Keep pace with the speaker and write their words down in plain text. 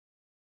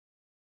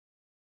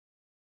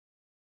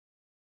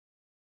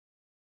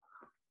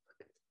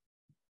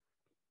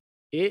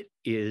It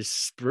is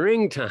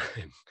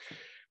springtime.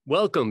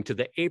 Welcome to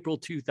the April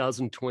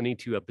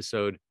 2022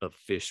 episode of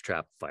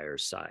Fishtrap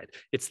Fireside.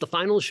 It's the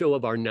final show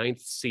of our 9th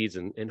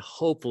season, and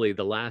hopefully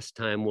the last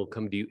time we'll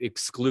come to you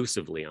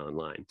exclusively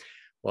online.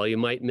 While you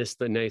might miss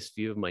the nice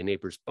view of my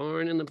neighbor's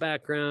barn in the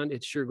background,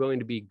 it's sure going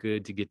to be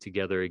good to get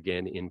together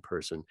again in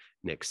person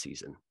next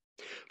season.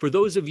 For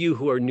those of you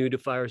who are new to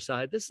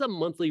Fireside, this is a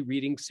monthly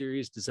reading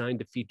series designed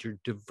to feature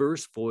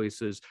diverse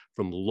voices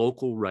from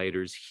local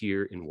writers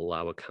here in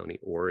Wallowa County,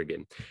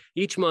 Oregon.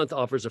 Each month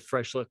offers a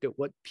fresh look at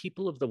what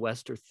people of the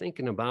West are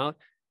thinking about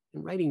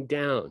and writing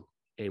down.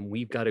 And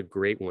we've got a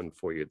great one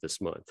for you this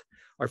month.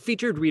 Our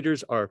featured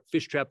readers are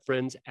Fishtrap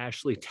friends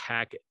Ashley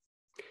Tackett,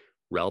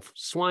 Ralph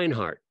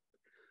Swinehart,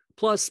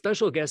 plus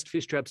special guest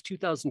Fishtrap's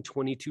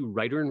 2022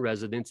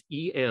 writer-in-residence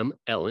E.M.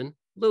 Ellen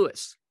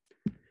Lewis.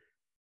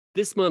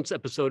 This month's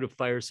episode of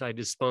Fireside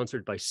is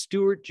sponsored by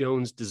Stuart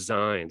Jones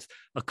Designs,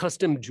 a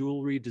custom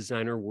jewelry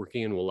designer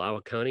working in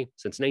Wallowa County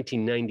since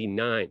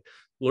 1999.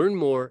 Learn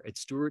more at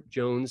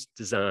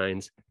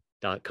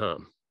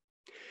stuartjonesdesigns.com.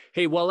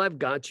 Hey, while I've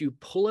got you,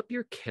 pull up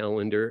your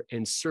calendar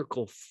and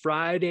circle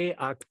Friday,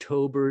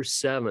 October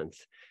 7th.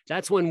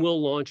 That's when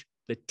we'll launch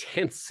the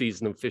 10th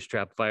season of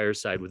Fishtrap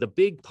Fireside with a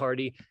big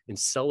party and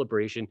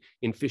celebration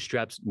in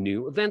Fishtrap's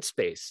new event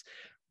space.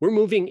 We're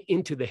moving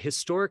into the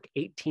historic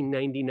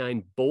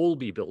 1899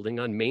 Bowlby building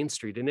on Main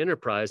Street in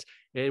Enterprise,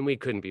 and we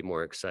couldn't be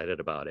more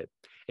excited about it.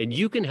 And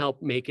you can help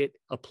make it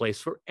a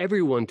place for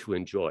everyone to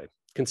enjoy.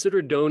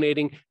 Consider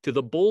donating to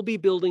the Bowlby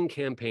Building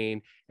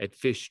campaign at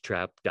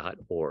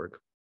fishtrap.org.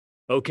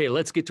 Okay,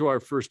 let's get to our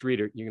first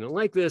reader. You're going to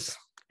like this.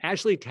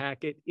 Ashley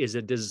Tackett is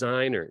a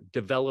designer,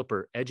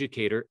 developer,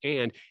 educator,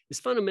 and is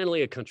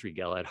fundamentally a country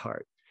gal at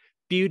heart.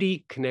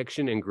 Beauty,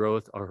 connection, and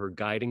growth are her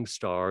guiding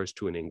stars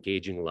to an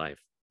engaging life.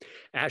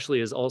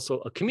 Ashley is also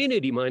a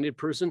community-minded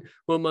person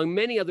who, among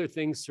many other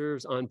things,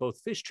 serves on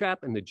both Fishtrap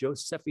and the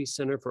Josephi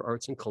Center for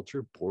Arts and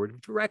Culture Board of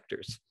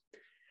Directors.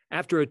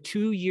 After a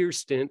 2-year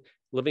stint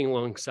living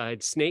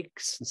alongside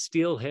snakes,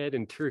 steelhead,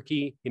 and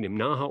turkey in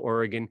Imnaha,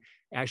 Oregon,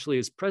 Ashley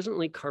is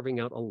presently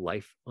carving out a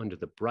life under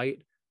the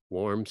bright,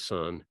 warm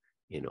sun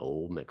in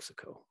Old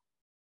Mexico.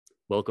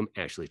 Welcome,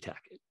 Ashley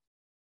Tackett.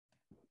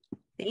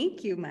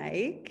 Thank you,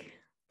 Mike.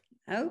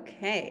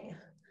 Okay.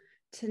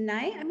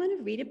 Tonight, I'm going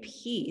to read a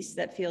piece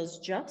that feels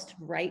just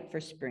right for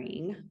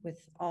spring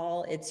with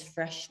all its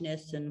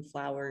freshness and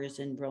flowers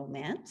and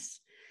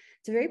romance.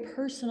 It's a very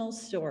personal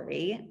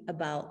story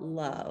about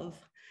love,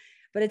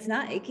 but it's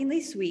not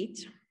achingly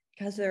sweet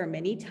because there are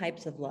many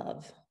types of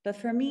love. But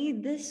for me,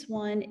 this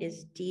one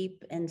is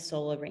deep and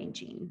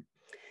soul-arranging.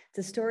 It's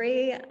a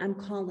story I'm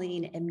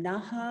calling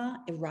Imnaha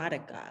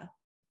Erotica,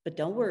 but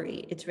don't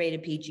worry, it's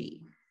rated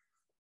PG.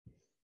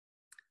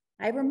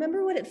 I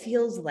remember what it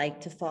feels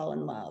like to fall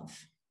in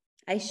love.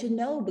 I should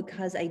know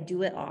because I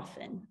do it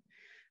often.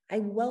 I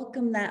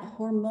welcome that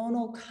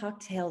hormonal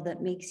cocktail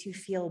that makes you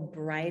feel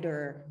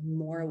brighter,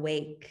 more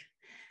awake.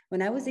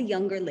 When I was a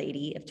younger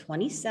lady of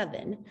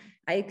 27,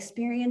 I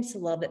experienced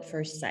love at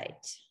first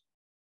sight.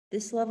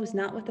 This love was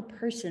not with a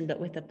person, but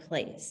with a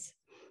place.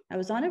 I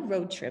was on a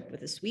road trip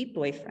with a sweet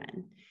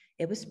boyfriend.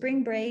 It was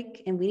spring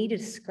break, and we needed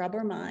to scrub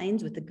our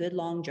minds with a good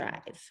long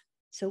drive.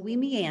 So we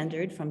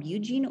meandered from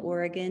Eugene,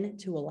 Oregon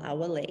to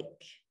Wallowa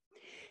Lake.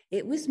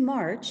 It was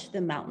March,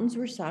 the mountains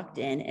were socked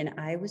in, and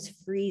I was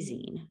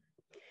freezing.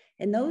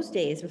 In those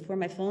days, before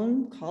my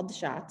phone called the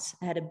shots,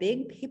 I had a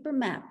big paper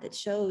map that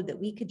showed that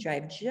we could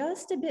drive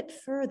just a bit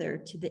further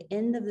to the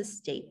end of the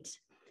state.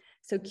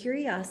 So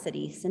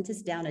curiosity sent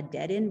us down a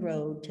dead-end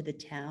road to the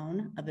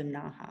town of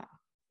Imnaha.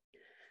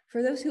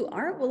 For those who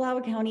aren't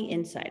Wallowa County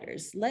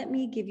insiders, let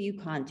me give you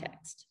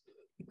context.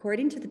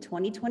 According to the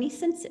 2020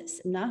 census,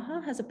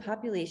 Imnaha has a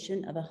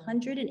population of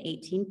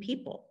 118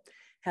 people,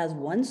 has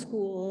one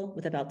school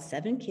with about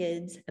 7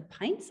 kids, a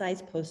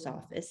pint-sized post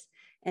office,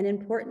 and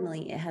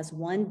importantly, it has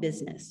one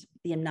business,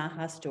 the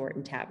Imnaha Store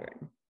and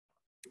Tavern.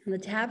 And the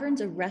tavern's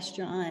a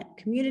restaurant,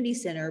 community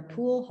center,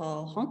 pool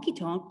hall,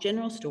 honky-tonk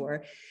general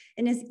store,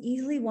 and is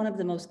easily one of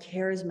the most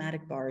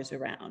charismatic bars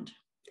around.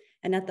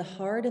 And at the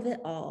heart of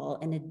it all,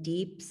 in a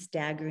deep,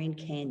 staggering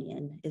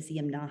canyon, is the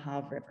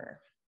Imnaha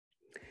River.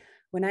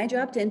 When I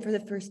dropped in for the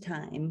first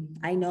time,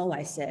 I know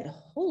I said,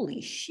 holy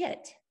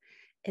shit.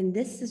 And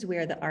this is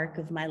where the arc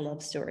of my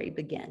love story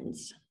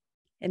begins.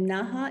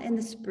 Imnaha in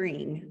the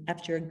spring,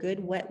 after a good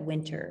wet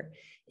winter,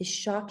 is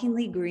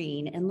shockingly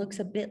green and looks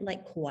a bit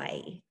like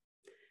Kauai.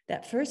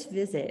 That first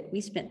visit,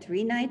 we spent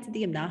 3 nights at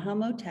the Imnaha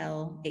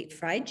Motel, ate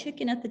fried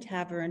chicken at the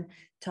tavern,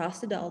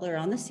 tossed $1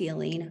 on the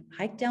ceiling,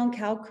 hiked down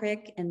Cow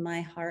Creek, and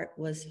my heart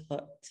was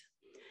hooked.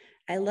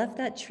 I left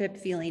that trip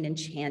feeling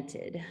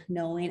enchanted,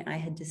 knowing I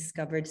had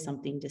discovered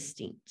something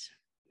distinct.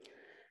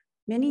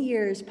 Many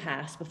years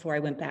passed before I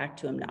went back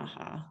to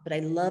Imnaha, but I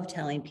love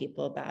telling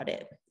people about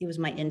it. It was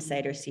my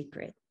insider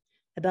secret.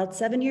 About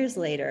 7 years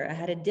later, I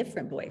had a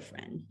different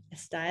boyfriend, a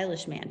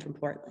stylish man from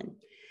Portland.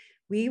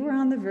 We were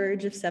on the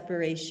verge of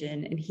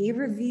separation, and he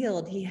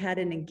revealed he had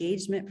an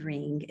engagement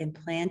ring and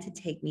planned to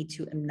take me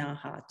to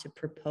Imnaha to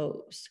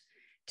propose.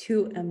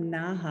 To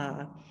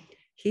Imnaha.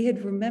 He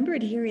had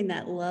remembered hearing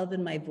that love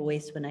in my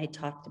voice when I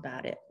talked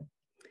about it.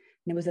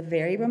 And it was a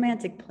very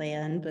romantic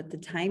plan, but the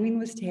timing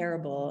was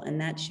terrible and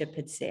that ship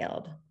had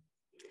sailed.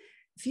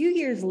 A few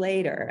years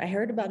later, I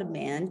heard about a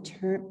man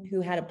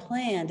who had a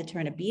plan to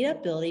turn a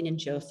beat-up building in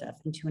Joseph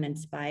into an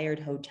inspired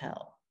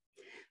hotel.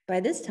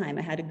 By this time,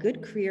 I had a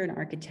good career in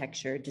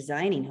architecture,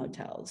 designing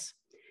hotels.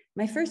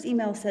 My first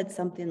email said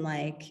something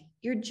like,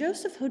 "Your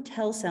Joseph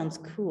Hotel sounds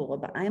cool,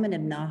 but I'm an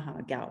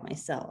Imnaha gal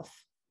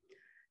myself."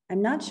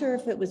 I'm not sure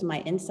if it was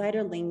my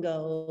insider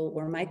lingo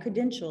or my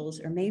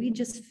credentials, or maybe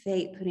just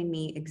fate putting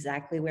me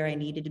exactly where I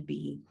needed to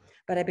be,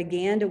 but I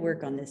began to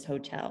work on this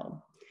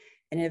hotel.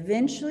 And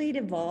eventually it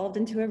evolved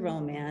into a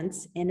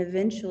romance, and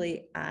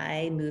eventually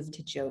I moved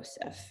to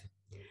Joseph.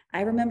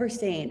 I remember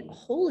saying,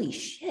 "Holy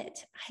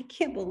shit, I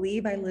can't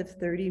believe I live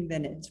 30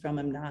 minutes from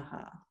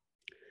Imnaha."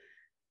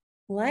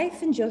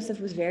 Life in Joseph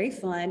was very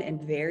fun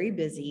and very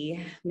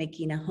busy,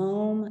 making a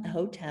home, a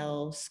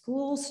hotel,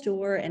 school,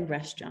 store, and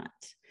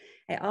restaurant.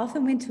 I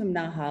often went to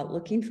Imnaha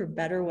looking for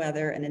better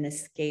weather and an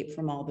escape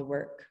from all the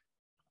work.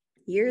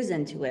 Years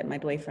into it, my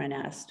boyfriend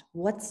asked,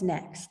 "What's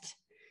next?"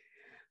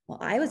 Well,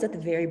 I was at the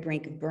very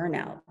brink of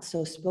burnout,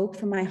 so spoke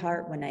from my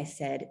heart when I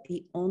said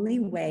the only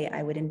way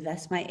I would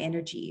invest my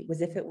energy was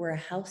if it were a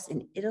house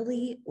in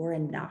Italy or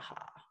in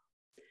Naha.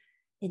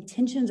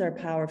 Intentions are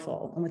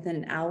powerful, and within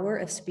an hour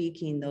of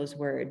speaking those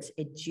words,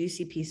 a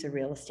juicy piece of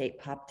real estate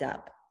popped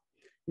up.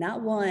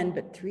 Not one,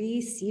 but 3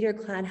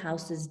 cedar-clad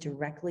houses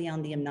directly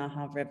on the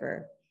Imnaha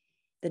River.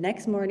 The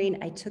next morning,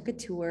 I took a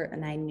tour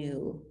and I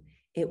knew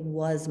it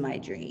was my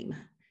dream.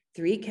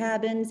 3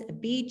 cabins, a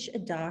beach, a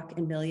dock,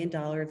 and $1 million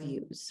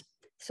views.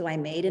 So I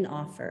made an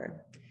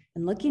offer.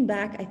 And looking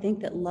back, I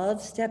think that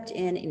love stepped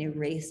in and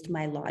erased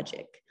my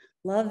logic.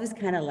 Love is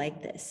kind of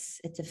like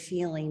this. It's a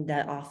feeling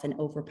that often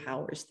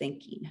overpowers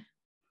thinking.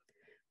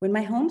 When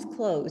my homes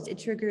closed, it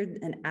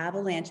triggered an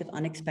avalanche of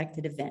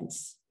unexpected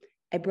events.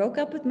 I broke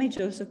up with my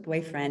Joseph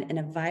boyfriend and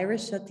a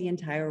virus shut the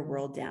entire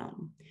world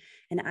down.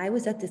 And I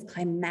was at this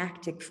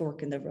climactic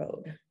fork in the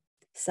road.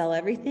 Sell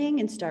everything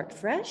and start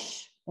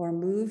fresh, or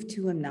move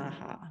to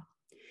Imnaha.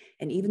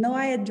 And even though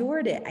I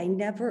adored it, I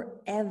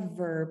never,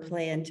 ever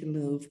planned to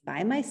move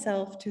by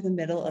myself to the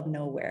middle of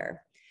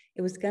nowhere.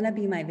 It was gonna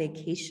be my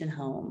vacation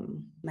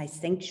home, my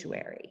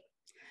sanctuary.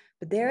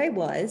 But there I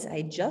was,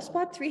 I just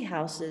bought 3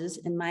 houses,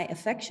 and my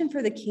affection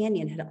for the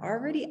canyon had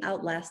already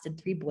outlasted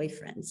 3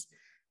 boyfriends.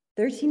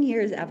 13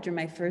 years after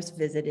my first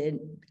visited,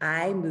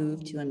 I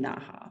moved to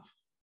Imnaha.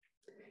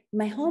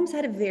 My homes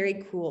had a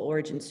very cool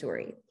origin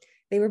story.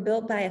 They were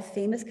built by a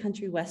famous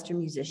country western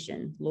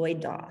musician, Lloyd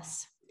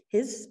Doss.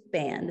 His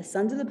band, the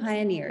Sons of the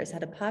Pioneers,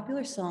 had a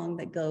popular song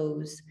that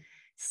goes,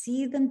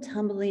 "See them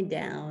tumbling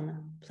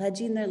down,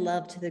 pledging their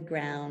love to the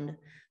ground,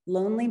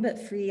 lonely but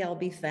free I'll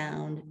be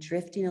found,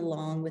 drifting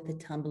along with the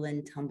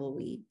tumbling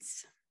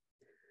tumbleweeds."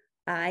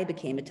 I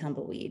became a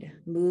tumbleweed,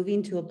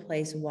 moving to a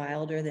place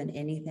wilder than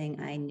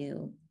anything I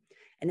knew.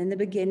 And in the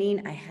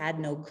beginning, I had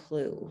no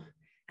clue.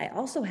 I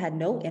also had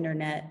no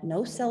internet,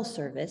 no cell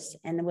service,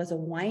 and was a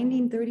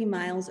winding 30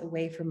 miles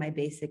away from my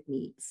basic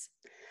needs.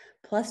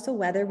 Plus, the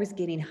weather was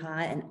getting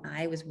hot and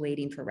I was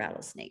waiting for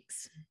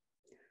rattlesnakes.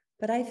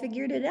 But I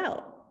figured it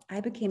out.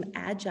 I became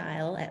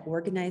agile at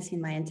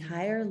organizing my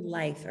entire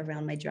life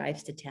around my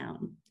drives to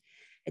town.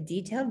 A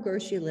detailed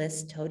grocery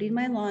list, toting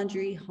my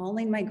laundry,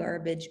 hauling my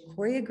garbage,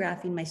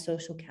 choreographing my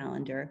social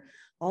calendar.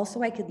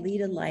 Also, I could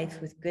lead a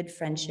life with good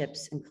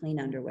friendships and clean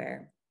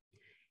underwear.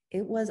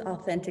 It was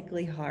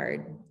authentically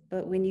hard,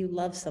 but when you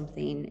love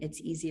something,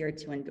 it's easier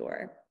to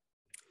endure.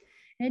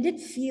 And it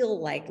did feel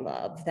like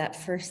love that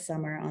first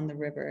summer on the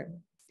river.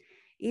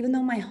 Even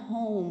though my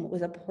home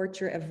was a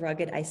portrait of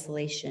rugged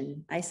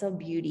isolation, I saw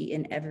beauty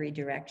in every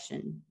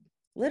direction.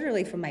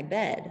 Literally from my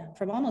bed,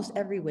 from almost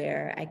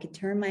everywhere, I could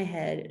turn my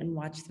head and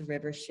watch the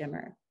river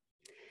shimmer.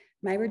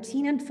 My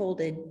routine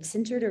unfolded,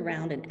 centered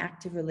around an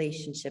active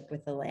relationship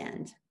with the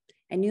land.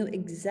 I knew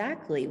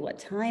exactly what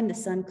time the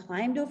sun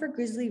climbed over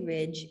Grizzly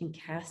Ridge and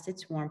cast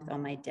its warmth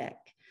on my deck.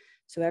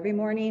 So every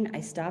morning I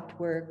stopped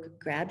work,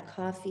 grabbed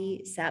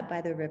coffee, sat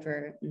by the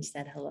river, and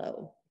said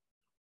hello.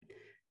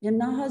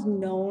 Nimnaha is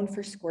known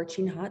for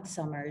scorching hot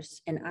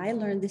summers, and I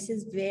learned this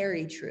is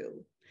very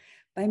true.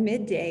 By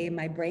midday,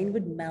 my brain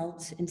would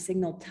melt and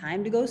signal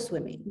time to go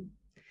swimming.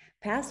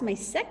 Past my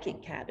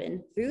second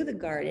cabin, through the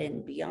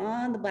garden,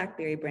 beyond the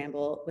blackberry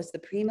bramble, was the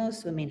Primo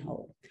swimming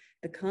hole,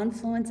 the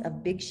confluence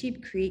of Big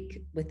Sheep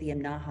Creek with the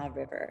Imnaha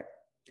River.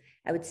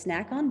 I would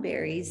snack on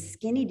berries,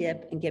 skinny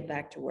dip, and get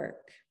back to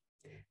work.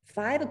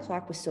 5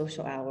 o'clock was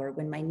social hour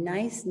when my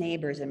nice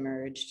neighbors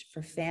emerged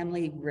for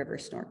family river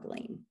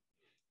snorkeling.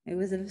 It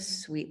was a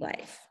sweet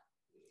life.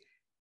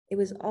 It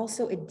was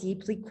also a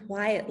deeply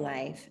quiet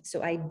life,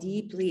 so I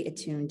deeply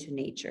attuned to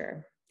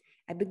nature.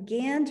 I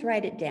began to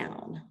write it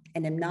down,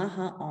 an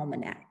Imnaha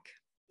almanac.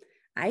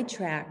 I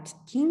tracked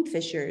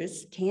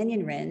kingfishers,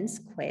 canyon wrens,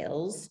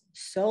 quails,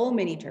 so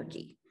many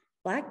turkey,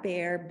 black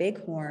bear,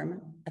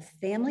 bighorn, a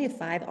family of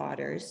 5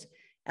 otters,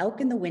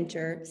 elk in the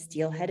winter,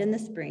 steelhead in the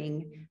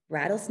spring,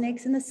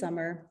 rattlesnakes in the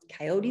summer,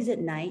 coyotes at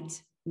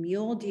night,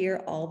 mule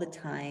deer all the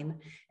time,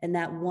 and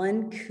that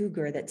one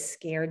cougar that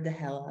scared the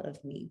hell out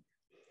of me.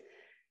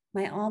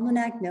 My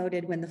almanac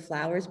noted when the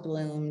flowers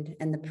bloomed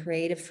and the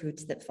parade of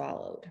fruits that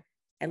followed.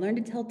 I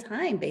learned to tell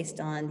time based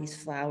on these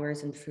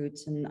flowers and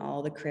fruits and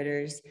all the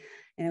critters,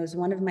 and it was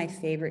one of my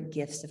favorite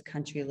gifts of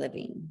country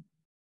living.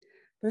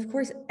 But of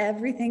course,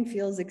 everything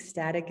feels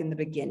ecstatic in the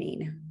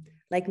beginning.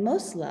 Like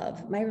most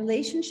love, my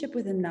relationship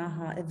with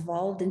Imnaha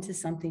evolved into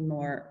something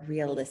more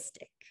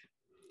realistic.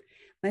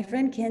 My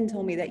friend Ken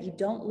told me that you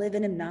don't live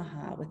in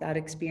Imnaha without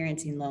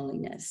experiencing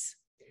loneliness.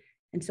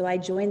 And so I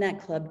joined that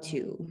club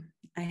too.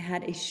 I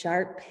had a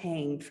sharp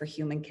pang for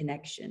human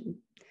connection.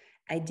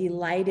 I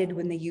delighted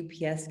when the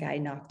UPS guy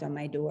knocked on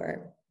my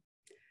door.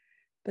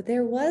 But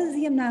there was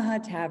the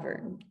Imnaha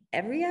Tavern.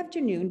 Every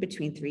afternoon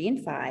between 3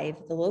 and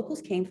 5, the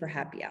locals came for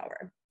happy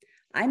hour.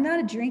 I'm not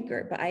a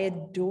drinker, but I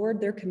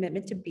adored their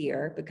commitment to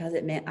beer because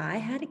it meant I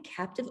had a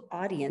captive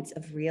audience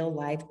of real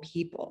live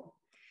people.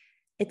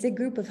 It's a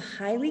group of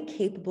highly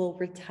capable,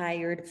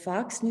 retired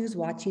Fox News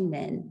watching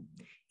men.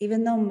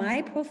 Even though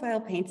my profile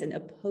paints an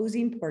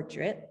opposing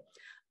portrait,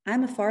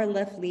 I'm a far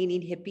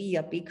left-leaning hippie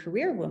yuppie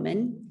career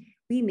woman.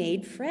 We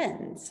made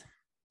friends.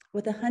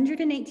 With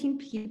 118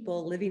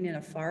 people living in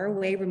a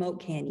faraway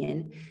remote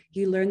canyon,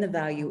 you learn the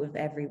value of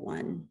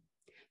everyone.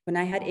 When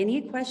I had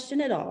any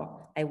question at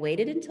all, I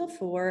waited until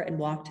 4 and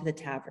walked to the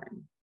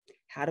tavern.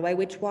 How do I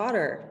witch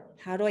water?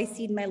 How do I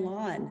seed my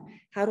lawn?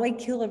 How do I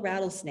kill a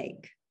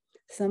rattlesnake?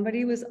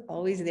 Somebody was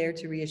always there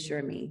to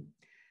reassure me.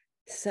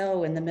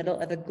 So in the middle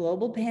of a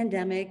global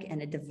pandemic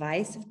and a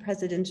divisive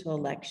presidential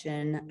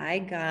election, I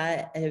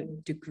got a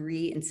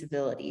degree in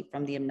civility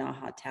from the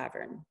Imnaha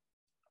Tavern.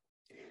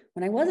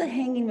 When I wasn't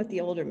hanging with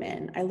the older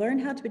men, I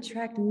learned how to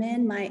attract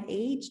men my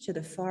age to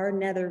the far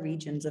nether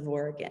regions of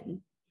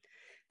Oregon.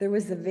 There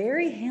was the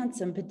very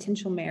handsome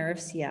potential mayor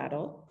of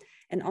Seattle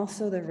and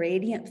also the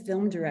radiant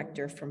film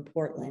director from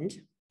Portland.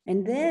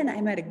 And then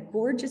I met a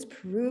gorgeous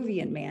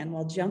Peruvian man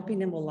while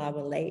jumping in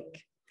Wallowa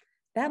Lake.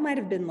 That might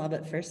have been love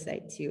at first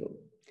sight too.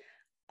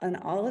 And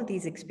all of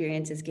these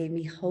experiences gave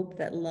me hope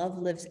that love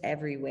lives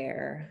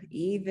everywhere,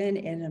 even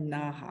in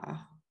Imnaha.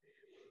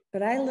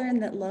 But I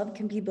learned that love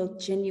can be both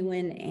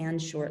genuine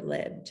and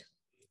short-lived.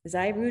 As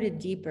I rooted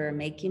deeper,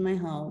 making my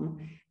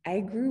home,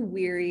 I grew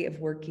weary of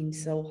working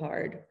so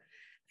hard.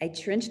 I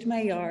trenched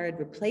my yard,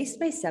 replaced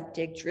my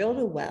septic, drilled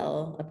a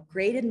well,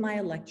 upgraded my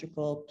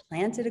electrical,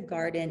 planted a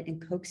garden,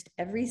 and coaxed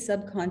every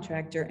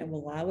subcontractor in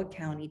Wallowa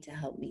County to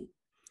help me.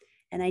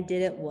 And I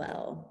did it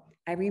well.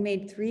 I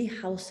remade 3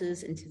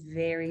 houses into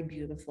very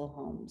beautiful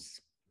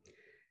homes.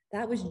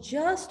 That was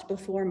just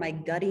before my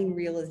gutting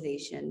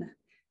realization.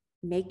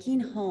 Making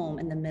home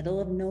in the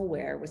middle of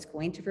nowhere was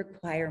going to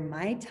require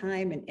my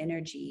time and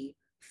energy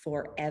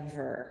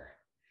forever.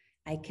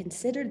 I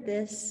considered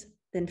this,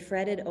 then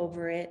fretted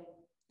over it,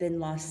 then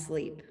lost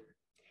sleep.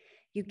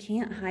 You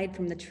can't hide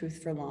from the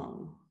truth for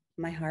long.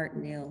 My heart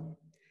knew.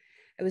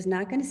 I was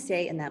not going to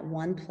stay in that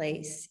one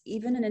place,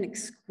 even in an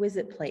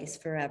exquisite place,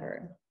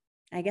 forever.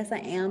 I guess I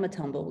am a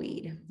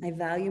tumbleweed. I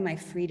value my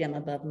freedom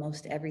above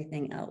most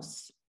everything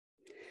else.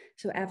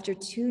 So after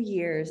 2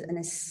 years and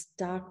a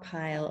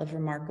stockpile of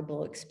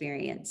remarkable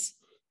experience,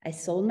 I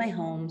sold my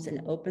homes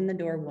and opened the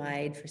door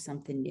wide for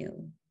something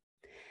new.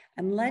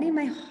 I'm letting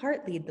my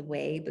heart lead the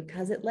way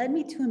because it led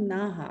me to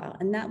Imnaha,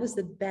 and that was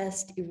the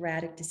best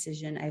erratic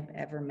decision I've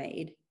ever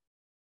made.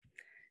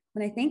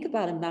 When I think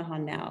about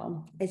Imnaha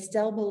now, I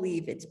still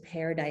believe it's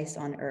paradise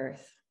on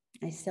earth.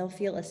 I still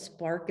feel a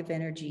spark of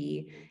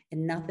energy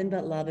and nothing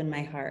but love in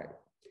my heart.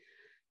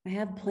 I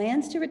have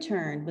plans to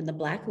return when the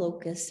black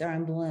locusts are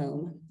in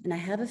bloom, and I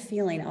have a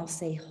feeling I'll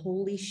say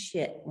holy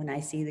shit when I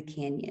see the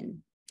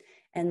canyon.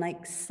 And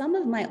like some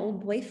of my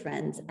old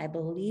boyfriends, I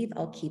believe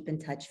I'll keep in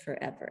touch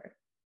forever.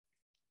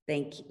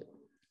 Thank you.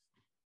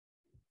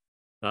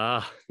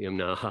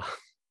 Imnaha.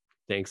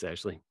 Thanks,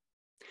 Ashley.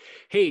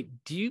 Hey,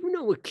 do you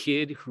know a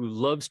kid who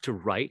loves to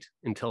write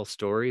and tell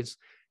stories?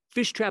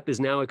 Fishtrap is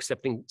now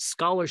accepting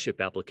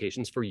scholarship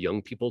applications for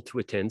young people to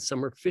attend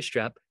Summer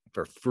Fishtrap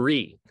for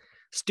free.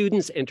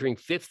 Students entering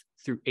 5th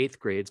through 8th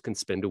grades can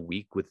spend a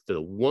week with the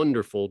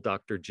wonderful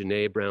Dr.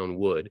 Janae Brown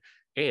Wood,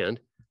 and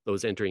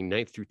those entering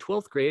 9th through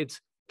 12th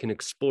grades can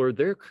explore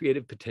their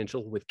creative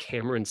potential with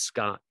Cameron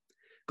Scott.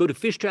 Go to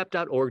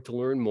fishtrap.org to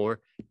learn more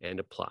and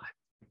apply.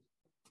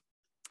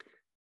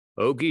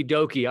 Okie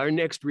dokie, our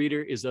next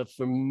reader is a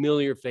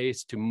familiar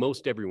face to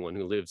most everyone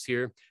who lives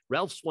here.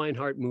 Ralph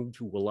Swinehart moved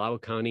to Wallowa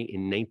County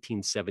in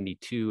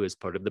 1972 as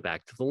part of the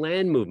Back to the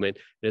Land movement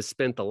and has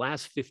spent the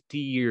last 50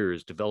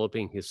 years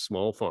developing his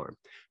small farm,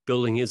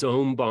 building his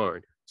own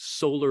barn,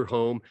 solar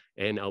home,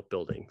 and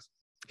outbuildings.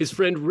 His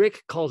friend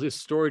Rick calls his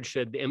storage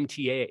shed the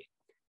MTA.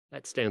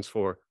 That stands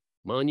for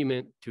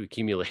Monument to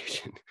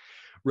Accumulation.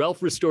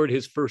 Ralph restored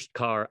his first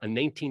car, a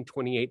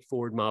 1928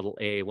 Ford Model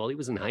A, while he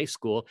was in high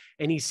school,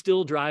 and he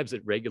still drives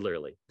it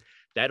regularly.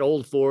 That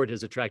old Ford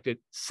has attracted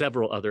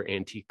several other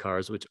antique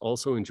cars, which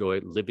also enjoy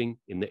living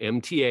in the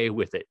MTA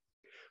with it.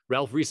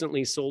 Ralph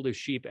recently sold his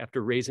sheep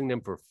after raising them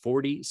for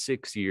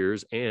 46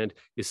 years and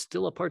is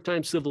still a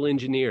part-time civil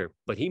engineer,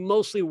 but he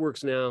mostly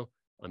works now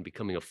on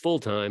becoming a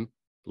full-time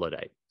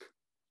Luddite.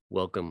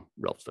 Welcome,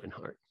 Ralph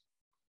Swinehart.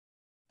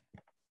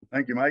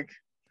 Thank you, Mike.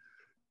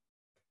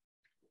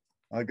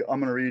 I'm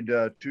going to read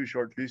two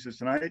short pieces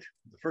tonight.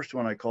 The first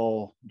one I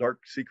call Dark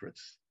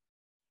Secrets.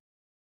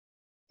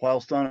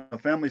 Whilst on a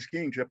family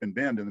skiing trip in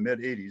Bend in the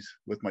mid-'80s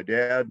with my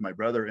dad, my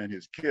brother, and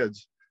his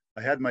kids,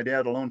 I had my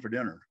dad alone for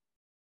dinner.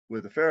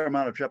 With a fair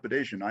amount of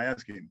trepidation, I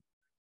asked him,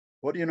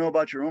 "What do you know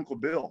about your Uncle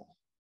Bill?"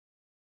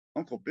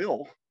 "Uncle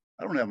Bill?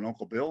 I don't have an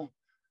Uncle Bill,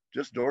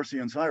 just Dorsey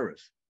and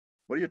Cyrus.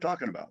 What are you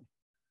talking about?"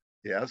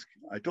 He asked.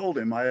 I told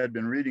him I had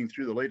been reading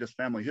through the latest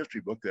family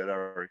history book that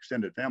our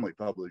extended family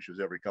publishes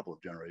every couple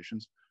of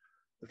generations.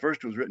 The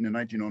first was written in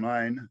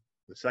 1909,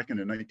 the second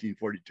in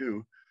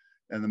 1942,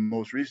 and the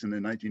most recent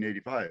in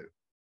 1985.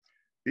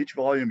 Each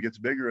volume gets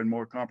bigger and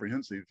more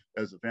comprehensive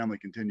as the family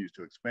continues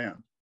to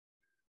expand.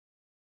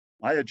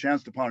 I had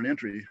chanced upon an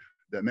entry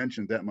that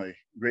mentioned that my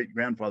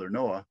great-grandfather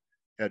Noah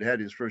had had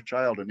his first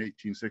child in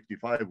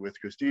 1865 with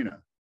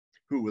Christina,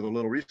 who with a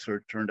little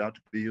research turned out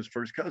to be his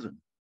first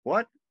cousin.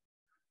 What?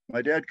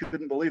 My dad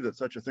couldn't believe that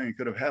such a thing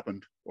could have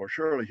happened, or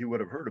surely he would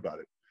have heard about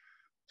it.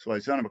 So I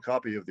sent him a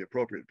copy of the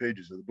appropriate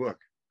pages of the book.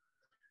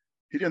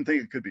 He didn't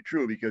think it could be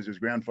true because his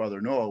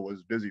grandfather Noah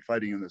was busy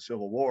fighting in the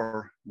Civil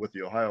War with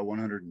the Ohio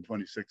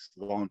 126th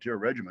Volunteer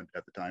Regiment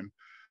at the time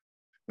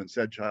when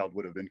said child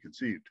would have been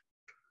conceived.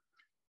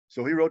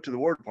 So he wrote to the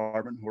War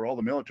Department where all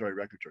the military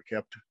records are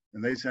kept,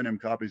 and they sent him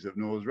copies of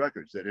Noah's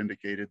records that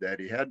indicated that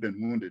he had been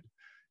wounded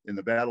in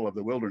the Battle of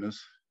the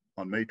Wilderness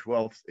on May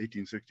 12,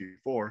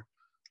 1864,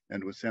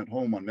 and was sent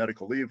home on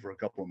medical leave for a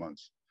couple of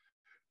months.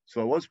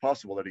 So it was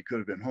possible that he could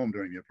have been home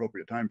during the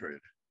appropriate time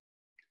period.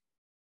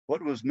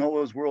 What was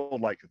Noah's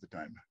world like at the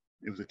time?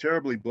 It was a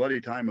terribly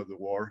bloody time of the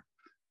war,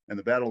 and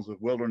the battles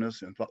of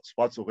Wilderness and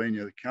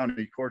Spotsylvania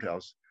County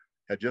Courthouse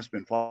had just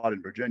been fought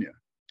in Virginia.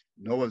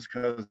 Noah's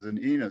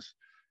cousin Enos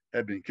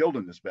had been killed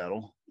in this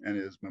battle and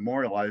is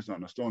memorialized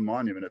on a stone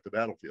monument at the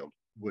battlefield,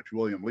 which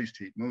William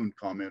Least-Heat Moon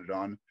commented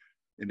on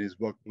in his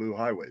book, Blue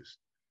Highways.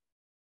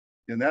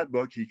 In that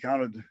book, he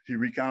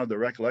recounted the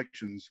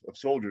recollections of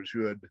soldiers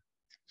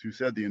who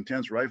said the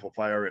intense rifle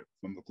fire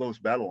from the close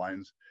battle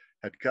lines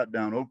had cut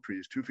down oak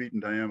trees 2 feet in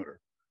diameter.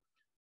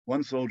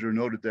 One soldier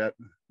noted that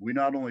we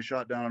not only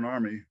shot down an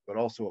army, but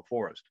also a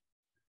forest.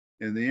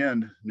 In the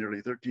end,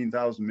 nearly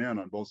 13,000 men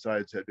on both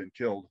sides had been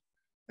killed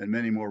and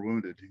many more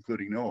wounded,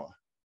 including Noah.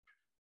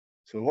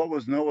 So what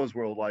was Noah's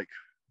world like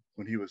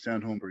when he was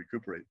sent home to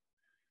recuperate?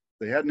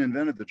 They hadn't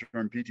invented the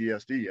term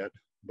PTSD yet,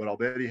 but I'll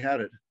bet he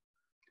had it.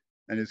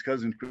 And his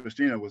cousin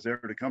Christina was there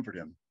to comfort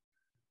him.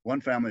 One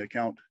family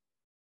account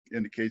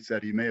indicates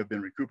that he may have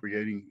been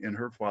recuperating in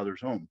her father's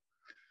home.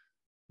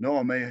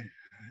 Noah may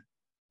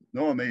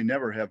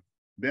never have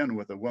been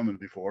with a woman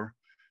before,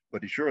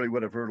 but he surely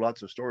would have heard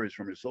lots of stories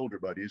from his soldier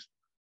buddies,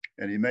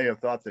 and he may have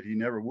thought that he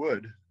never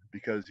would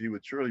because he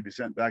would surely be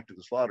sent back to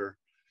the slaughter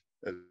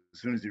as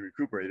soon as he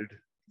recuperated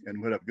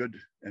and would have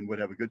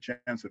a good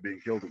chance of being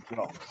killed as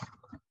well.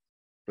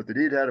 But the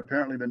deed had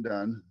apparently been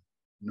done.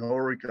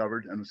 Noah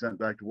recovered and was sent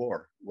back to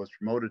war, was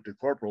promoted to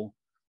corporal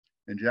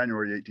in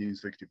January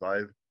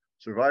 1865,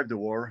 survived the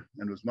war,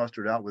 and was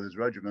mustered out with his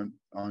regiment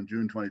on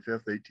June 25,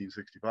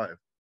 1865.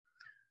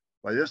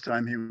 By this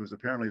time, he was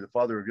apparently the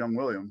father of young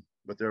William,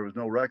 but there was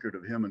no record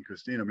of him and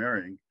Christina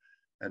marrying,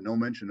 and no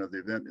mention of the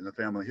event in the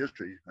family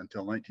history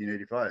until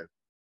 1985.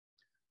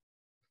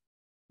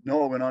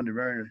 Noah went on to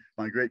marry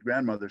my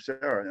great-grandmother,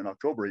 Sarah, in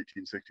October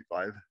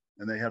 1865,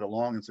 and they had a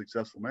long and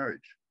successful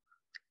marriage.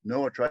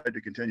 Noah tried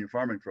to continue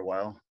farming for a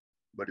while,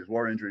 but his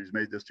war injuries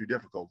made this too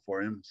difficult for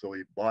him, so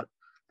he bought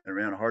and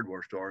ran a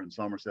hardware store in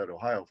Somerset,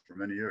 Ohio for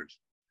many years.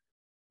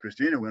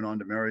 Christina went on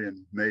to marry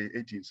in May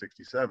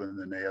 1867,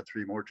 and they had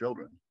 3 more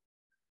children.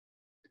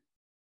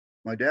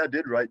 My dad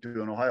did write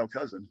to an Ohio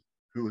cousin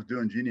who was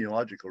doing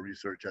genealogical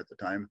research at the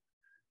time,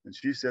 and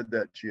she said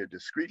that she had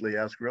discreetly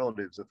asked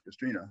relatives of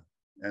Christina,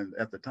 and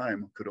at the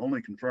time could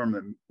only confirm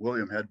that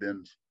William had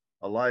been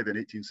alive in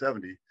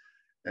 1870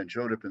 and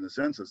showed up in the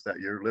census that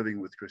year living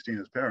with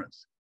Christina's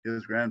parents,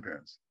 his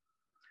grandparents.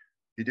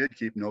 He did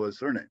keep Noah's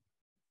surname.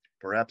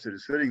 Perhaps it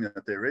is fitting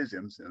that they raised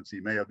him since he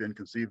may have been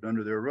conceived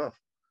under their roof.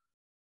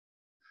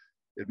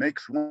 It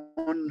makes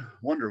one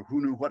wonder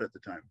who knew what at the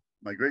time.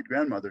 My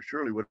great-grandmother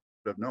surely would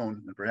have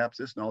known, and perhaps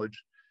this knowledge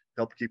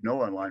helped keep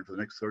Noah in line for the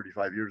next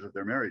 35 years of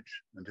their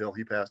marriage until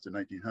he passed in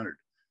 1900.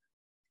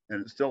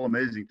 And it's still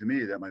amazing to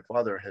me that my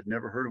father had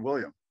never heard of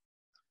William.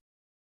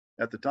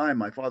 At the time,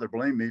 my father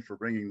blamed me for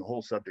bringing the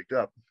whole subject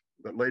up,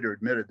 but later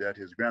admitted that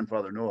his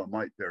grandfather Noah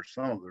might bear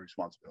some of the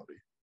responsibility.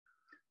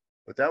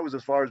 But that was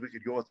as far as we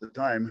could go at the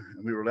time,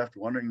 and we were left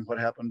wondering what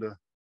happened to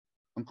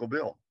Uncle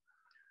Bill.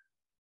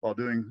 While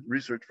doing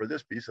research for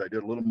this piece, I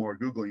did a little more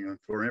Googling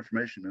for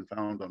information and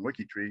found on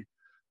WikiTree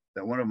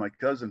that one of my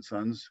cousin's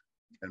sons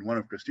and one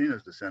of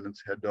Christina's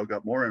descendants had dug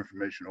up more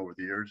information over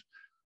the years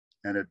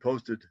and had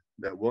posted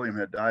that William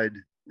had died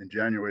in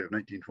January of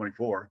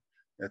 1924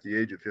 at the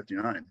age of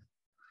 59.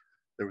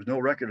 There was no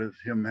record of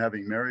him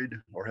having married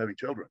or having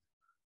children.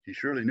 He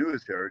surely knew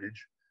his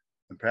heritage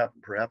and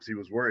perhaps he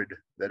was worried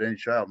that any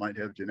child might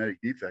have genetic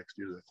defects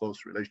due to the close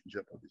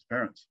relationship of his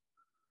parents.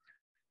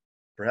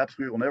 Perhaps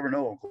we will never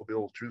know Uncle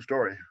Bill's true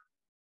story,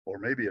 or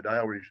maybe a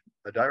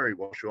diary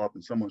will show up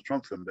in someone's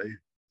trunk someday,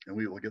 and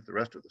we will get the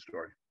rest of the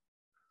story.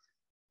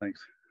 Thanks.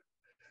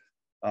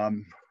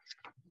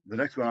 The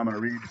next one I'm going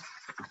to read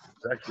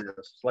is actually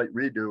a slight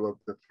redo of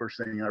the first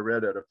thing I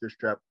read at a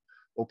Fishtrap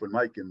open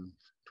mic in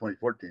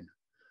 2014.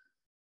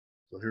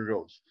 So here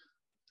goes.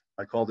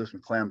 I call this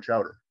one clam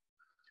chowder.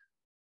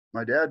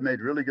 My dad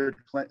made really good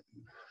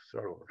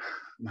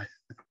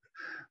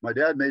my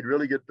dad made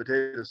really good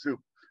potato soup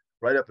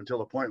right up until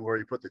the point where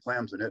he put the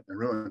clams in it and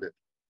ruined it.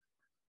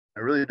 I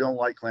really don't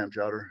like clam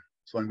chowder,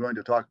 so I'm going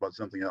to talk about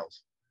something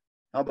else.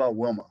 How about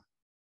Wilma?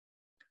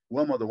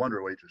 Wilma the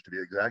Wonder Waitress, to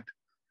be exact.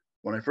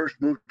 When I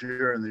first moved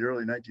here in the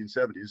early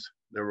 1970s,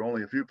 there were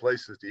only a few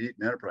places to eat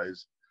in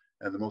Enterprise,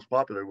 and the most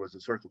popular was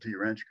the Circle T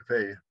Ranch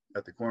Cafe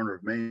at the corner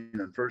of Main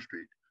and First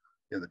Street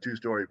in the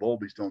two-story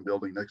Bowlby Stone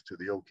building next to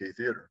the OK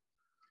Theater.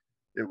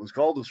 It was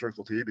called the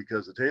Circle T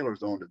because the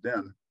Taylors owned it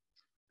then.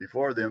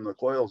 Before them, the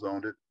Coyles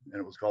owned it, and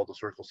it was called the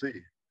Circle C.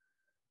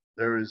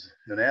 There is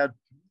an ad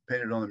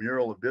painted on the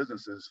mural of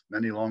businesses,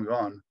 many long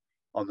gone,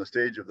 on the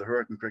stage of the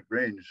Hurricane Creek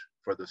Range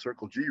for the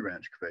Circle G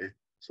Ranch Cafe,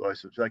 so I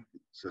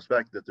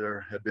suspect that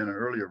there had been an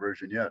earlier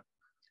version yet.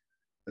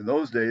 In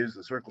those days,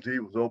 the Circle T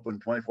was open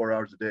 24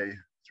 hours a day,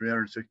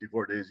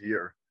 364 days a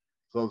year,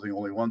 closing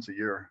only once a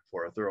year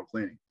for a thorough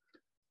cleaning.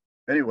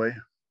 Anyway,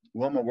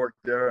 Wilma worked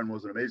there and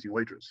was an amazing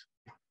waitress.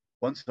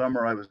 One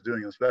summer, I was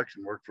doing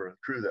inspection work for a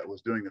crew that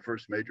was doing the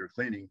first major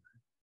cleaning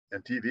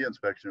and TV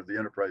inspection of the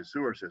Enterprise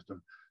sewer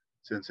system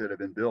since it had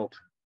been built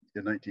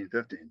in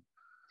 1915.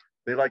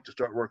 They liked to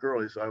start work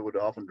early, so I would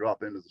often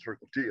drop into the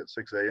Circle T at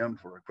 6 a.m.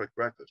 for a quick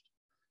breakfast.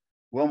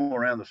 Wilma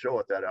ran the show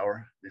at that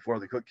hour before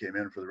the cook came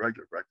in for the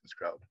regular breakfast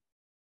crowd.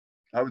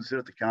 I would sit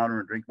at the counter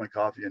and drink my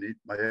coffee and eat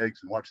my eggs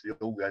and watch the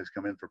old guys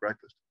come in for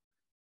breakfast.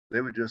 They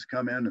would just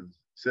come in and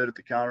sit at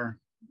the counter,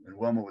 and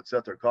Wilma would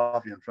set their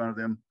coffee in front of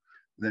them,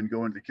 and then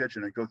go into the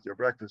kitchen and cook their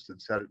breakfast and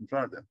set it in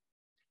front of them,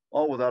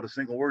 all without a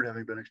single word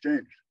having been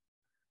exchanged.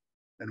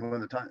 And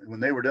when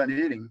they were done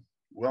eating,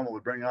 Wilma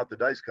would bring out the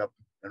dice cup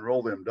and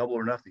roll them double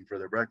or nothing for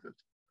their breakfast.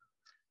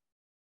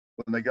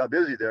 When they got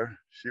busy there,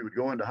 she would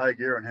go into high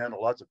gear and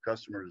handle lots of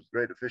customers with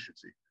great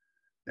efficiency.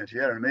 And she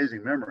had an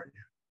amazing memory.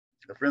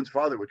 A friend's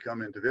father would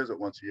come in to visit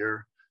once a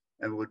year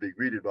and would be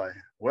greeted by,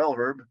 "Well,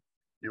 Herb,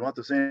 you want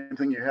the same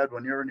thing you had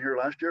when you were in here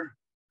last year?"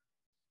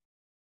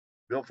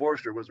 Bill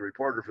Forrester was a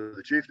reporter for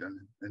the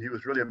Chieftain, and he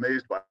was really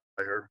amazed by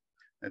her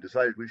and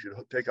decided we should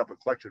take up a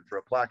collection for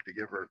a plaque to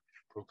give her,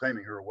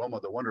 proclaiming her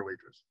Wilma the Wonder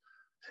Waitress.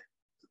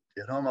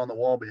 It hung on the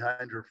wall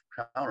behind her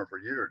counter for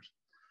years.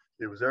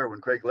 It was there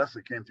when Craig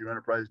Leslie came through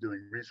Enterprise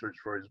doing research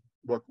for his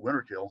book,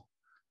 Winter Kill.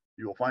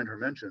 You will find her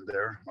mentioned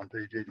there on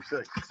page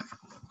 86.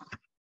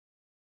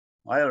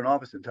 I had an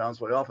office in town,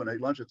 so I often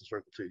ate lunch at the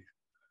Circle T.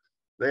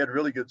 They had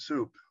really good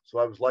soup, so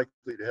I was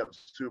likely to have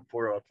soup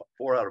 4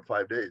 out of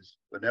 5 days,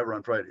 but never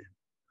on Friday.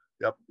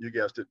 Yep, you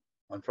guessed it.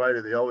 On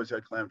Friday, they always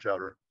had clam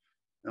chowder,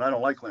 and I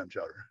don't like clam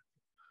chowder.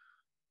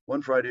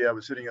 One Friday, I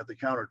was sitting at the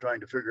counter trying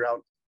to figure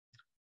out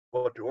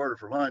what to order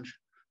for lunch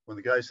when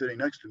the guy sitting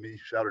next to me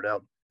shouted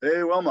out,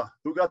 "Hey, Wilma,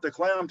 who got the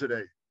clam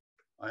today?"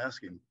 I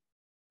asked him,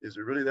 "Is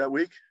it really that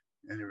weak?"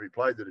 And he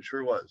replied that it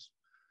sure was.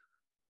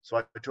 So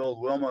I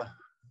told Wilma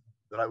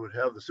that I would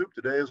have the soup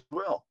today as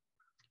well.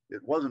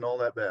 It wasn't all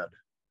that bad.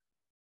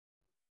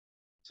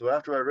 So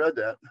after I read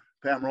that,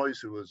 Pam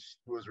Royce, who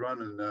was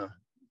running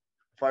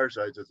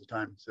Firesides at the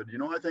time, said, "You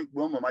know, I think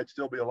Wilma might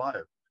still be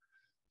alive."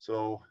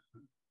 So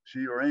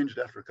she arranged,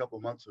 after a couple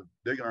of months of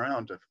digging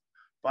around, to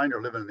find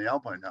her living in the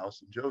Alpine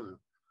House in Joseph.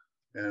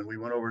 And we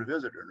went over to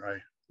visit her, and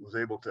I was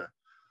able to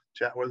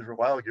chat with her for a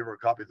while, give her a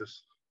copy of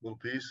this little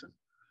piece,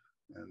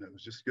 and it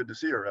was just good to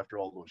see her after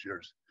all those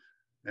years.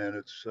 And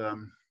it's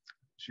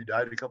she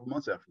died a couple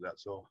months after that,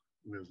 so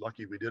we was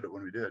lucky we did it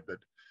when we did. But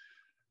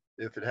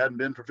if it hadn't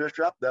been for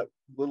Fishtrap, that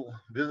little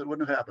visit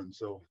wouldn't have happened.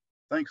 So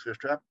thanks,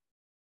 Fishtrap.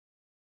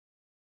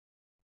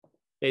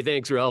 Hey,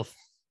 thanks, Ralph.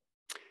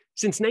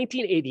 Since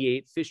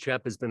 1988,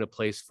 Fishtrap has been a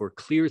place for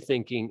clear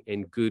thinking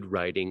and good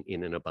writing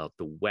in and about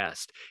the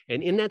West.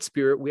 And in that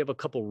spirit, we have a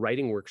couple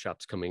writing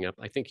workshops coming up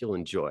I think you'll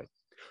enjoy.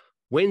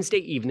 Wednesday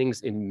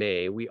evenings in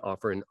May, we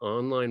offer an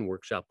online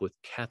workshop with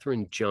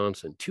Katherine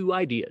Johnson, 2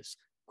 ideas,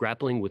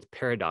 grappling with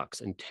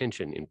paradox and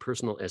tension in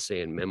personal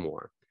essay and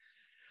memoir.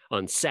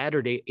 On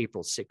Saturday,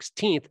 April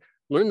 16th,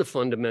 learn the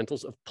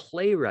fundamentals of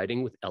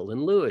playwriting with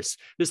Ellen Lewis.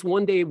 This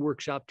one-day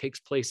workshop takes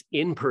place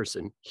in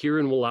person here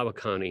in Wallowa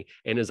County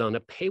and is on a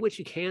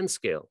pay-what-you-can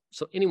scale,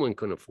 so anyone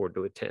can afford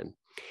to attend.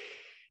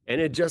 And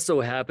it just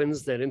so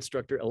happens that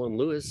instructor Ellen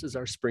Lewis is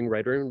our spring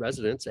writer in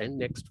residence and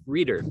next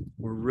reader.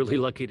 We're really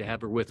lucky to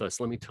have her with us.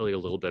 Let me tell you a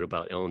little bit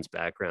about Ellen's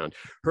background.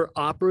 Her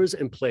operas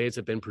and plays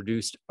have been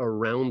produced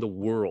around the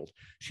world.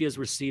 She has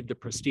received the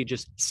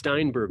prestigious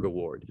Steinberg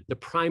Award, the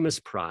Primus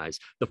Prize,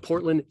 the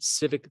Portland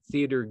Civic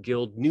Theater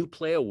Guild New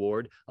Play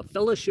Award, a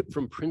fellowship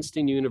from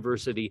Princeton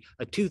University,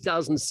 a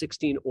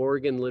 2016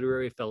 Oregon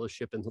Literary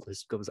Fellowship, and the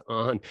list goes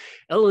on.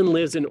 Ellen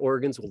lives in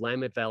Oregon's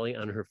Willamette Valley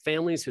on her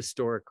family's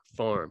historic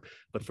farm.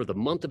 But for the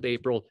month of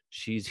April,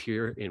 she's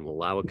here in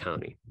Wallowa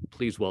County.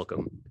 Please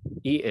welcome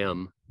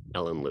E.M.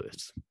 Ellen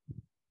Lewis.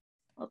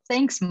 Well,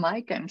 thanks,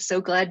 Mike. I'm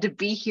so glad to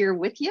be here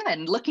with you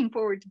and looking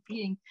forward to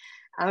being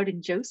out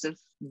in Joseph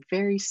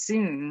very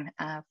soon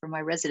for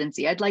my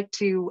residency. I'd like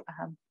to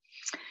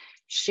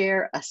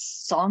share a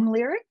song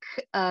lyric,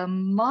 a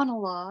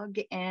monologue,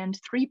 and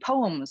 3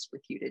 poems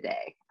with you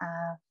today.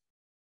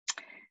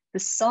 The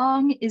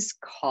song is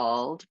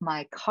called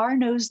My Car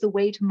Knows the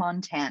Way to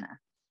Montana.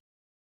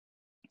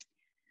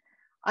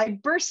 I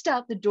burst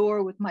out the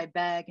door with my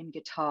bag and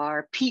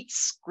guitar, Pete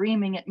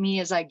screaming at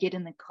me as I get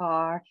in the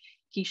car.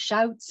 He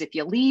shouts, "If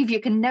you leave, you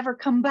can never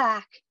come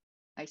back."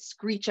 I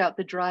screech out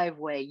the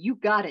driveway, "You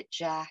got it,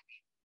 Jack."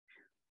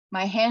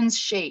 My hands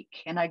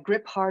shake and I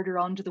grip harder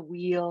onto the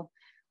wheel.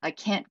 I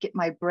can't get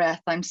my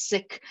breath, I'm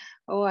sick.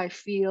 Oh, I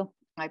feel.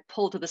 I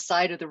pull to the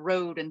side of the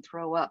road and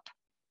throw up,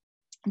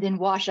 then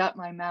wash out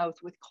my mouth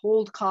with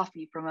cold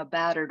coffee from a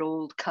battered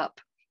old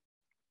cup.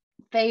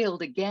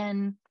 Failed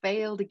again,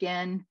 failed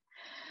again.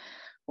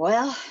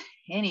 Well,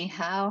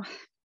 anyhow,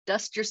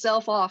 dust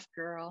yourself off,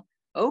 girl.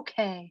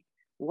 Okay,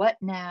 what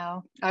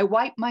now? I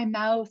wipe my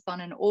mouth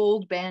on an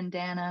old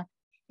bandana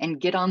and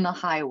get on the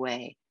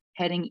highway,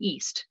 heading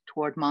east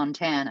toward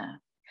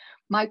Montana.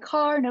 My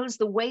car knows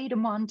the way to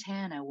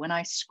Montana. When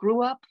I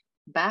screw up,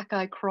 back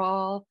I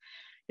crawl.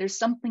 There's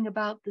something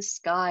about the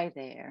sky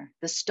there,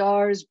 the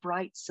stars'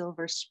 bright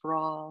silver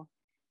sprawl.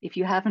 If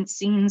you haven't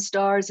seen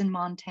stars in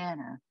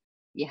Montana,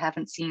 you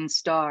haven't seen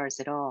stars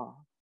at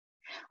all.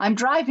 I'm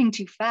driving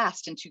too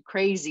fast and too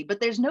crazy, but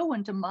there's no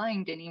one to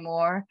mind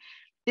anymore.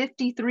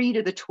 53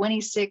 to the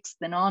 26th,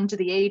 then on to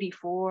the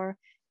 84,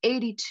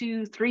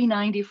 82,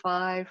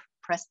 395,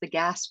 press the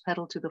gas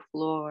pedal to the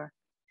floor.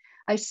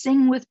 I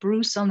sing with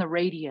Bruce on the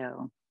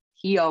radio.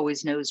 He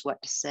always knows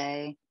what to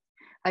say.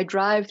 I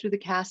drive through the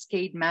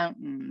Cascade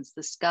Mountains,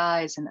 the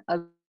sky's an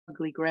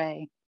ugly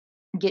gray.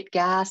 Get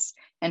gas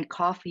and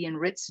coffee in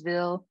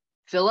Ritzville,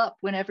 fill up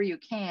whenever you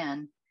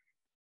can.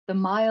 The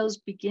miles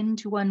begin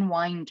to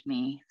unwind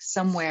me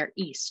somewhere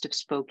east of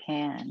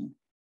Spokane.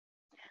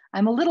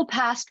 I'm a little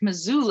past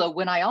Missoula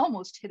when I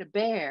almost hit a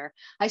bear.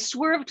 I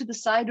swerve to the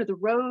side of the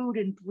road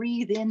and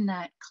breathe in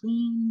that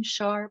clean,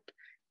 sharp,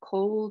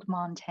 cold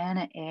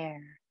Montana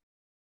air.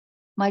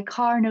 My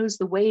car knows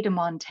the way to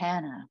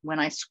Montana. When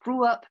I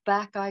screw up,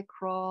 back I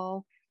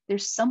crawl.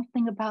 There's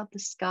something about the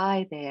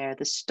sky there,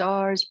 the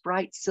stars'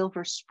 bright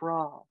silver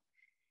sprawl.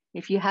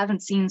 If you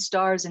haven't seen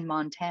stars in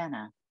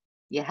Montana,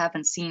 you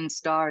haven't seen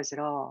stars at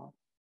all.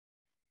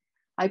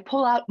 I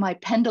pull out my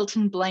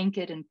Pendleton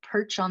blanket and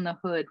perch on the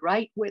hood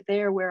right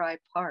there where I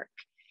park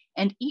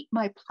and eat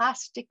my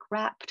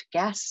plastic-wrapped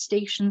gas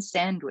station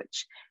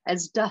sandwich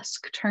as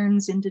dusk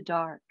turns into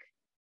dark.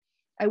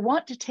 I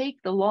want to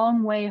take the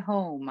long way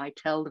home, I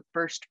tell the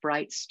first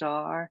bright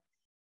star.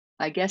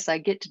 I guess I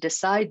get to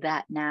decide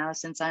that now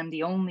since I'm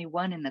the only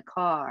one in the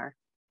car.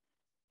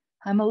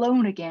 I'm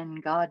alone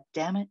again, God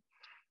damn it,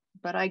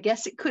 but I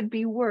guess it could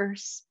be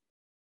worse.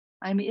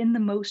 I'm in the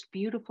most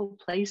beautiful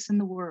place in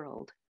the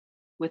world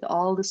with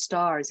all the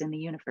stars in the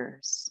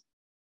universe.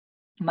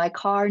 My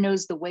car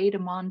knows the way to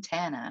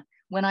Montana.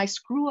 When I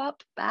screw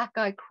up, back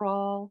I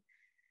crawl.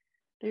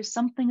 There's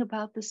something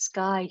about the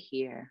sky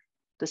here,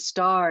 the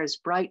stars'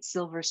 bright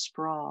silver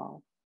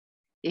sprawl.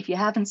 If you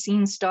haven't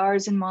seen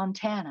stars in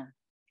Montana,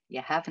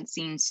 you haven't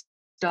seen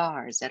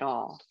stars at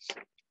all.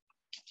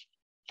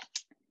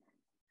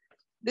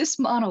 This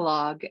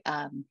monologue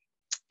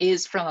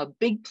is from a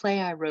big play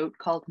I wrote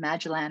called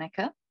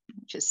Magellanica,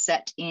 which is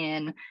set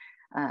in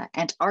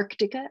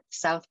Antarctica,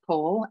 South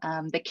Pole.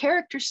 The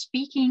character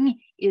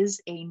speaking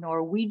is a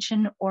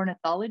Norwegian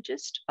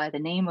ornithologist by the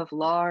name of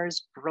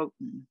Lars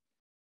Broughton.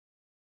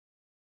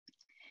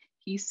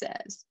 He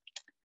says,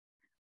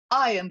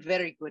 I am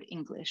very good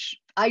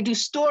English. I do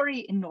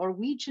story in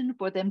Norwegian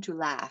for them to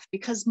laugh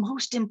because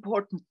most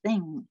important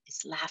thing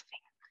is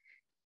laughing.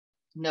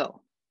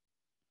 No,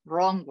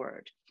 wrong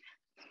word.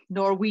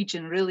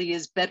 Norwegian really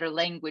is better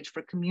language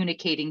for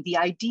communicating the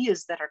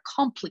ideas that are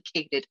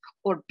complicated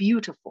or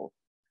beautiful.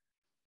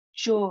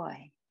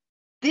 Joy.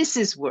 This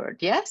is word,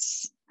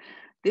 yes?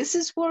 This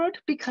is word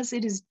because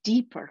it is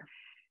deeper.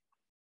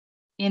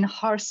 In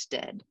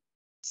Harstead,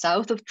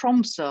 south of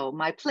Tromsø,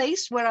 my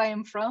place where I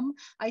am from,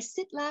 I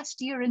sit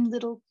last year in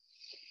little,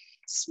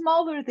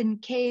 smaller than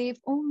cave,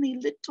 only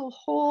little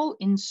hole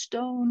in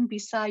stone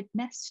beside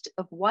nest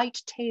of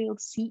white-tailed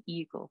sea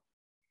eagle.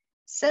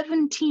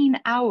 17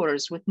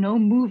 hours with no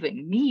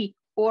moving, me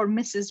or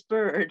Mrs.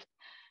 Bird.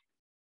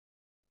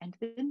 And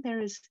then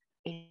there is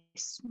a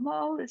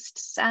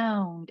smallest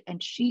sound,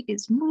 and she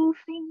is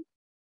moving,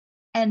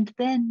 and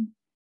then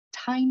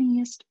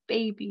tiniest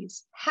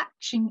babies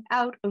hatching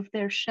out of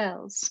their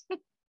shells.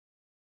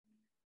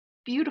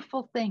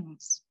 Beautiful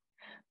things,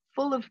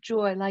 full of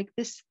joy like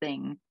this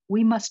thing,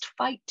 we must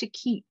fight to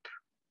keep.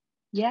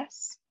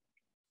 Yes?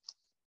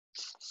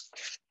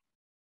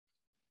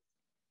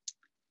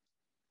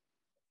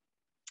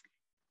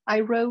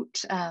 I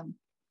wrote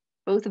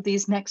both of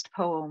these next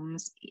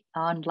poems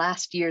on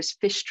last year's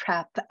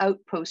Fishtrap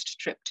outpost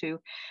trip to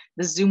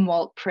the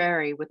Zumwalt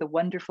Prairie with the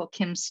wonderful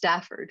Kim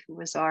Stafford, who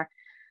was our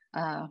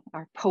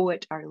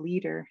poet, our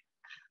leader.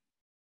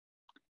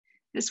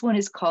 This one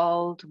is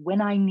called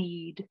When I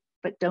Need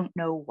But Don't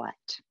Know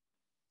What.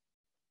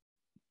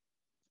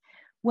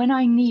 When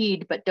I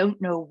need but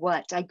don't know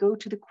what, I go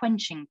to the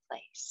quenching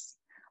place,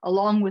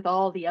 along with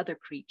all the other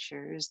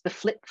creatures, the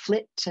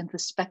flit-flit and the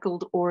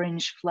speckled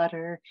orange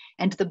flutter,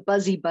 and the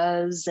buzzy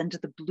buzz and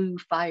the blue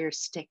fire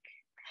stick.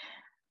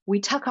 We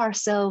tuck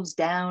ourselves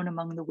down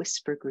among the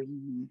whisper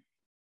green.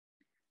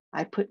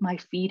 I put my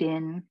feet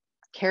in,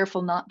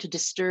 careful not to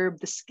disturb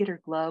the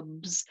skitter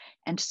glubs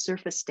and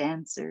surface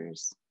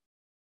dancers.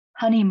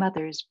 Honey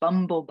mothers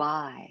bumble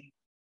by.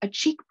 A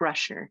cheek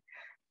brusher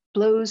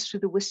blows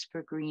through the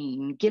whisper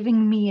green,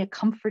 giving me a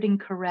comforting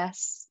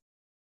caress.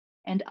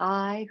 And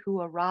I,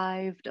 who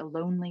arrived a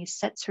lonely,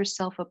 sets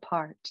herself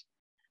apart,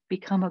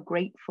 become a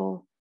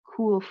grateful,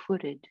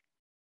 cool-footed,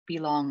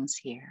 belongs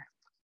here.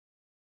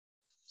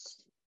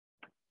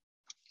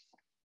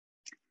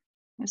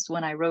 This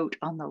one I wrote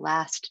on the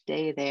last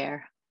day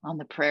there on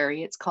the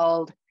prairie. It's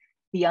called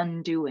The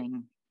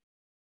Undoing.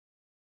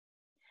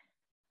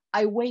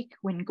 I wake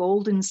when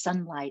golden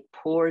sunlight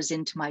pours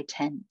into my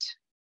tent.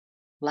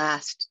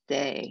 Last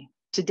day.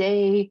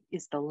 Today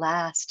is the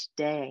last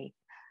day.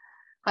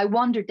 I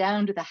wander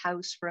down to the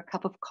house for a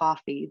cup of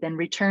coffee, then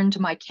return to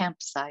my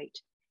campsite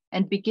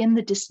and begin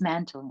the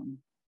dismantling,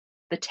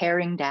 the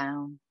tearing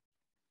down,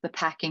 the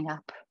packing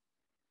up,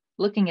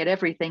 looking at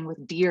everything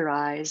with deer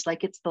eyes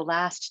like it's the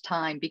last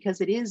time,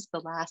 because it is the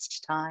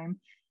last time.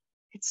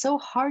 It's so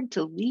hard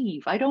to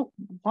leave. I don't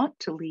want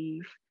to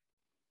leave.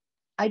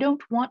 I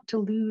don't want to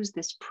lose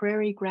this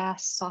prairie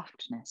grass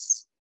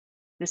softness,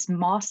 this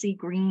mossy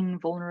green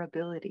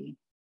vulnerability.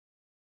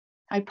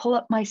 I pull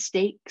up my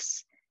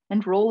stakes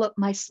and roll up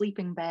my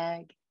sleeping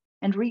bag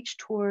and reach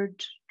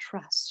toward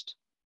trust.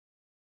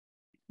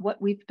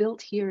 What we've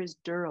built here is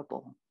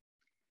durable.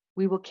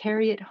 We will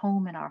carry it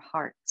home in our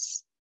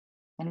hearts.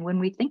 And when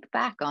we think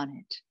back on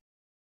it,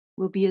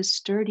 we'll be as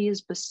sturdy as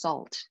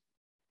basalt,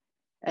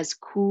 as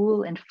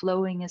cool and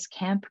flowing as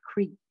Camp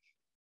Creek,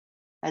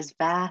 as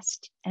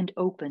vast and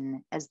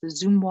open as the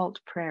Zumwalt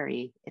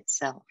Prairie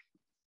itself.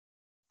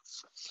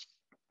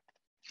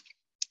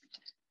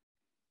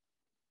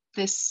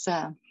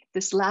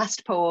 This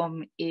last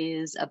poem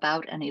is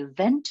about an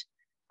event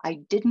I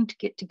didn't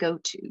get to go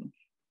to,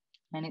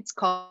 and it's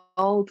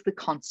called The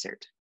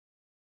Concert.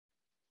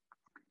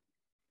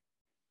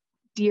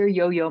 Dear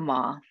Yo-Yo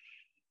Ma,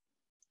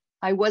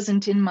 I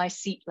wasn't in my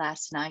seat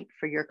last night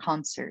for your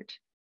concert.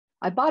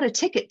 I bought a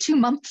ticket 2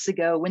 months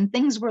ago when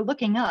things were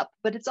looking up,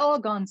 but it's all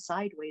gone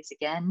sideways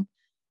again.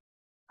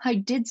 I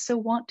did so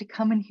want to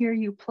come and hear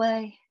you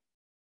play.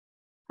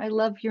 I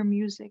love your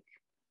music.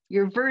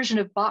 Your version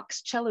of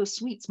Bach's cello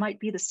suites might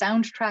be the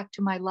soundtrack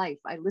to my life.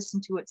 I listen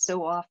to it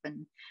so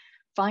often,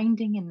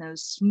 finding in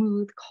those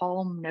smooth,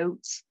 calm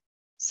notes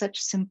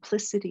such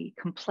simplicity,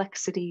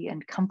 complexity,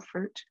 and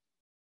comfort.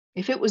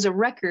 If it was a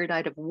record,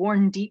 I'd have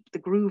worn deep the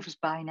grooves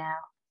by now.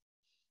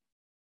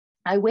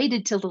 I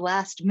waited till the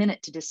last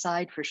minute to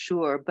decide for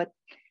sure, but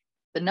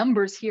the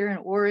numbers here in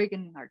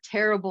Oregon are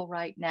terrible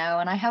right now,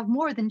 and I have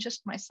more than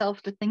just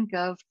myself to think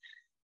of.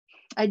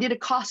 I did a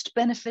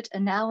cost-benefit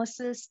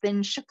analysis,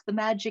 then shook the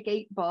magic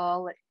 8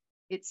 ball.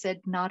 It said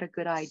not a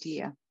good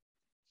idea.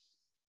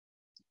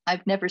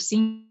 I've never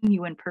seen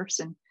you in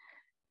person,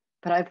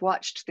 but I've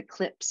watched the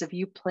clips of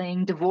you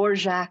playing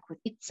Dvorak with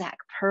Itzhak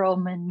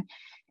Perlman,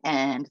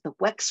 and the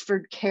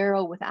Wexford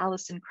Carol with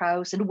Alison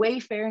Krauss, and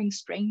Wayfaring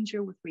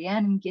Stranger with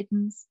Rhiannon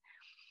Giddens.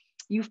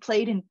 You've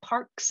played in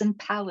parks and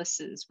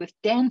palaces with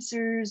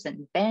dancers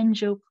and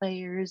banjo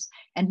players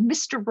and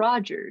Mr.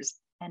 Rogers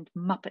and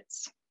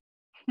Muppets.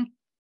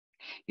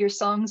 Your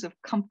songs of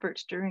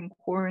comfort during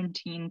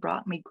quarantine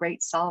brought me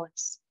great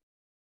solace.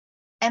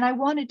 And I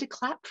wanted to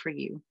clap for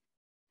you,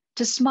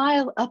 to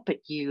smile up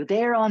at you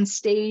there on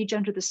stage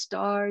under the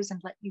stars and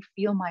let you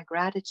feel my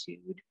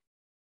gratitude.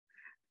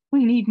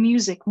 We need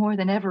music more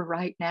than ever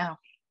right now.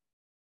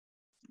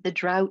 The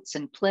droughts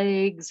and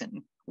plagues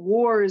and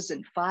wars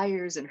and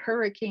fires and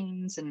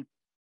hurricanes and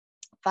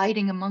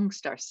fighting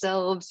amongst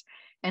ourselves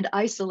and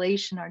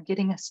isolation are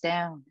getting us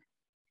down.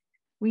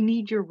 We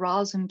need your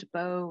rosined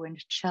bow and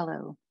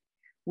cello,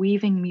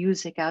 weaving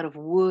music out of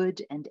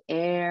wood and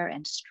air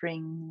and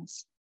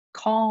strings,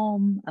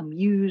 calm,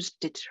 amused,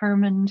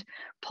 determined,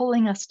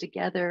 pulling us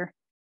together,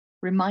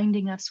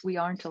 reminding us we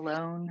aren't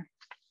alone.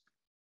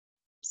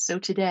 So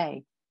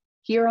today,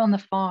 here on the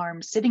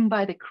farm, sitting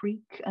by the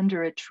creek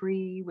under a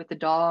tree with the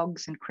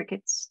dogs and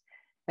crickets,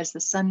 as the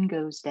sun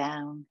goes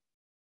down.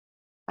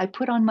 I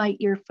put on my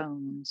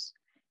earphones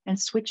and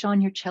switch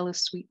on your cello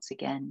suites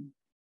again.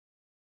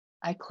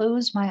 I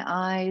close my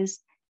eyes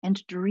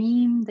and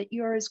dream that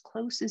you're as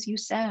close as you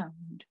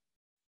sound,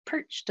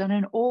 perched on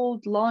an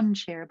old lawn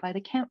chair by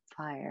the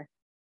campfire,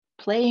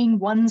 playing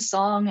one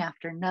song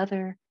after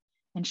another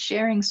and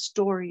sharing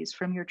stories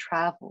from your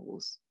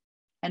travels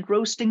and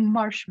roasting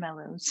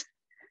marshmallows,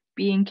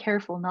 being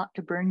careful not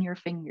to burn your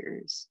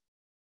fingers,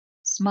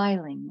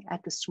 smiling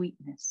at the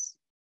sweetness.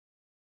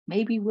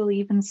 Maybe we'll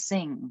even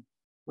sing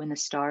when the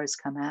stars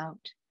come out,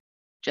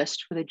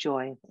 just for the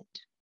joy of it.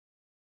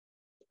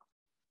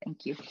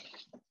 Thank you.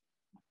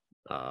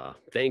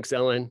 Thanks,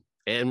 Ellen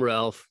and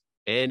Ralph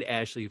and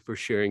Ashley for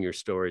sharing your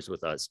stories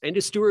with us, and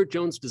to Stuart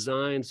Jones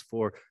Designs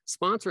for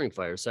sponsoring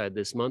Fireside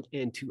this month,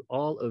 and to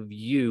all of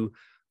you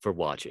for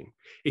watching.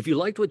 If you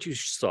liked what you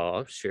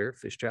saw, share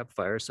Fishtrap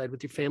Fireside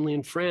with your family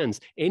and friends.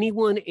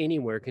 Anyone,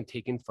 anywhere can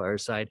take in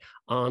Fireside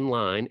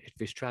online at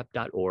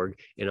fishtrap.org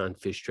and on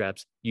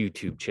Fishtrap's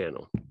YouTube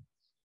channel.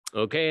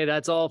 Okay,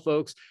 that's all,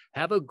 folks.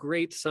 Have a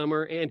great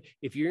summer. And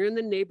if you're in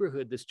the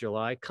neighborhood this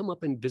July, come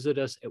up and visit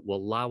us at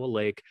Wallowa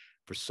Lake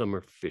for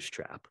summer fish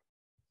trap.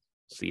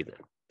 See you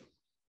then.